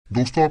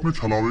दोस्तों, आपने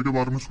छलावे के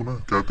बारे में सुना है?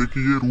 कहते हैं कि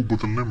ये रूप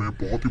बदलने में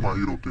बहुत ही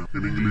माहिर होते हैं।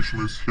 इन इंग्लिश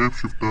में शेप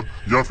शिफ्टर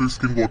या फिर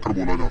स्किन वॉकर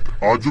बोला जाता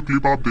है। आज जो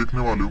क्लिप आप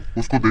देखने वाले हो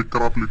उसको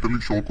देखकर आप लिटरली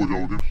शॉक हो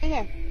जाओगे। Hey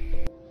there.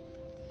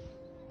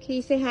 Can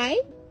you say hi?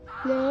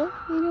 No?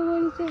 You don't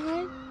want to say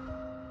hi?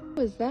 What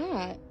was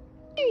that?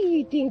 Where do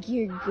you think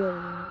you're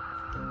going?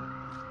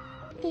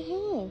 What the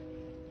hell?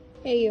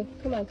 Hey you,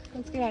 come on,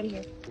 let's get out of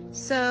here.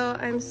 So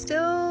I'm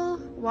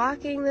still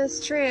walking this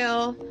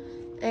trail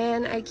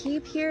and I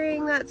keep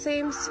hearing that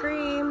same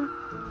scream.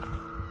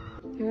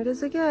 Here it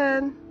is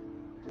again.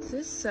 This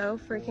is so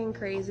freaking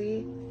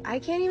crazy. I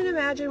can't even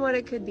imagine what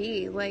it could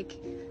be. Like,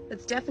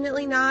 it's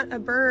definitely not a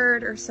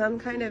bird or some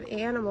kind of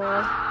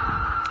animal.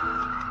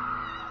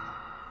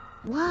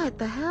 What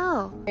the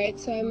hell? Alright,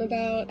 so I'm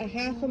about a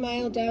half a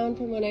mile down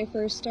from when I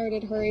first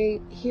started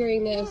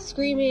hearing the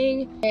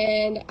screaming,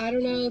 and I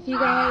don't know if you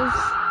guys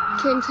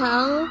can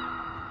tell,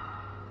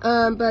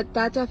 but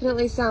that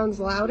definitely sounds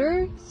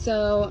louder,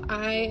 so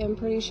I am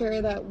pretty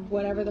sure that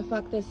whatever the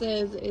fuck this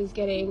is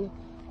getting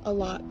a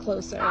lot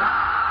closer.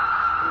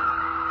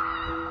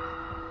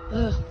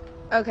 Ugh.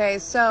 Okay,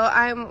 so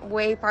I'm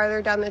way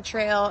farther down the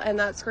trail, and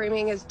that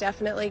screaming is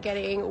definitely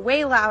getting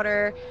way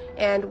louder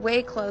and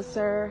way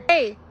closer.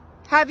 Hey!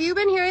 Have you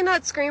been hearing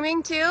that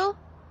screaming too?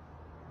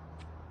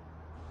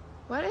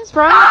 What is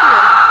wrong with you?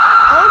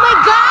 Oh my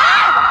God!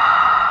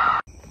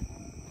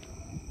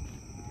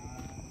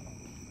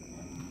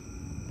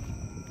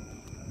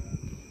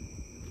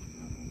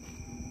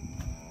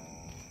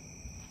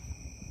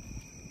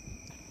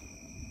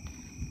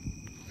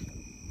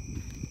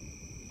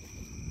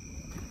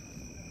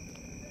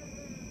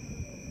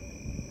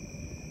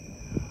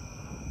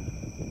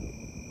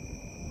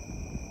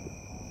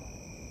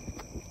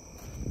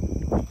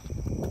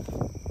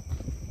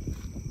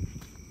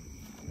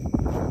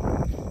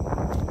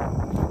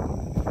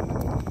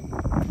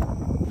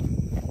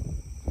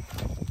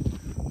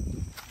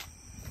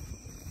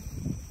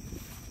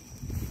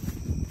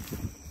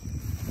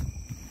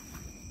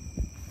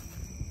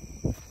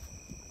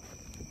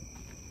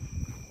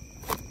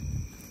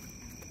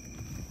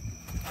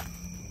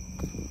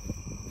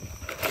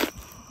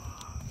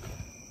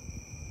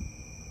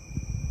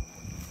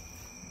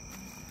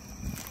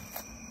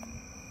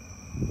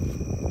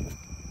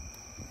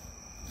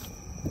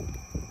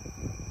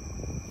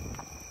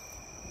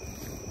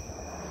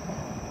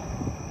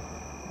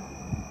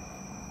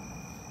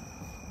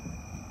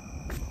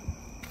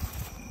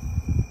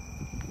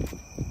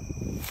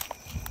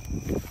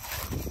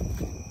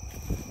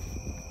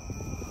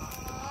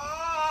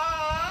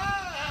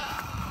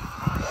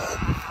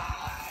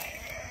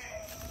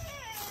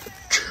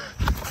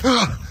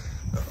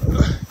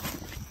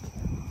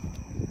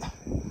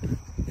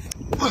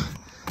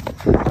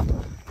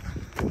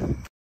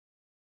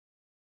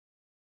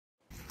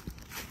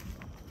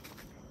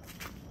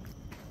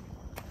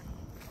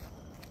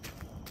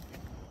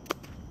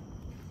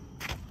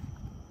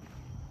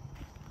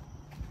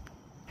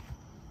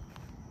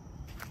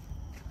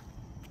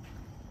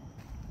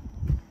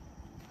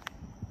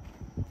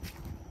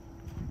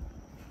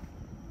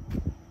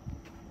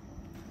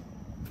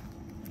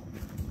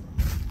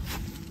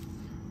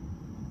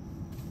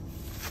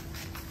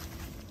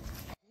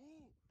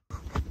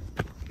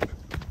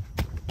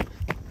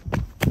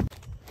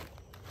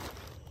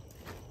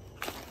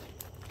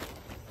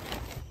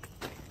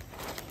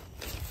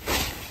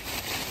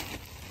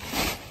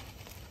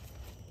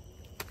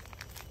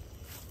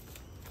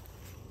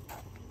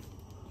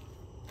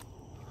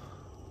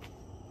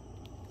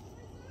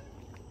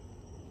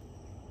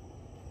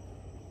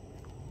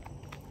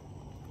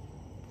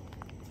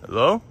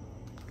 Hello?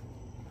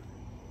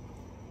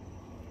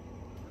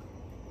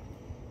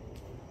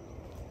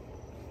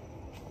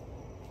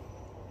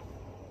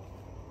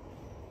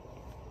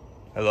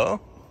 Hello?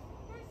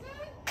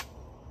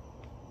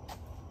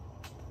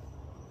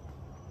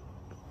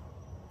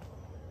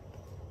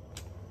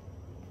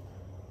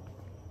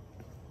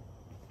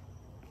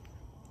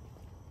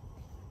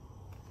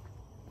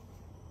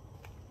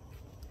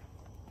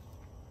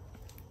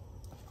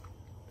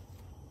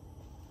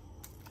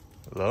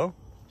 Hello?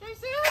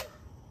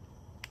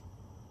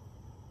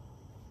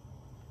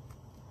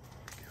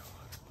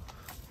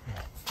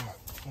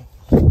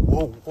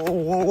 Whoa, whoa,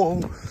 whoa,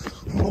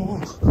 whoa,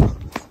 whoa.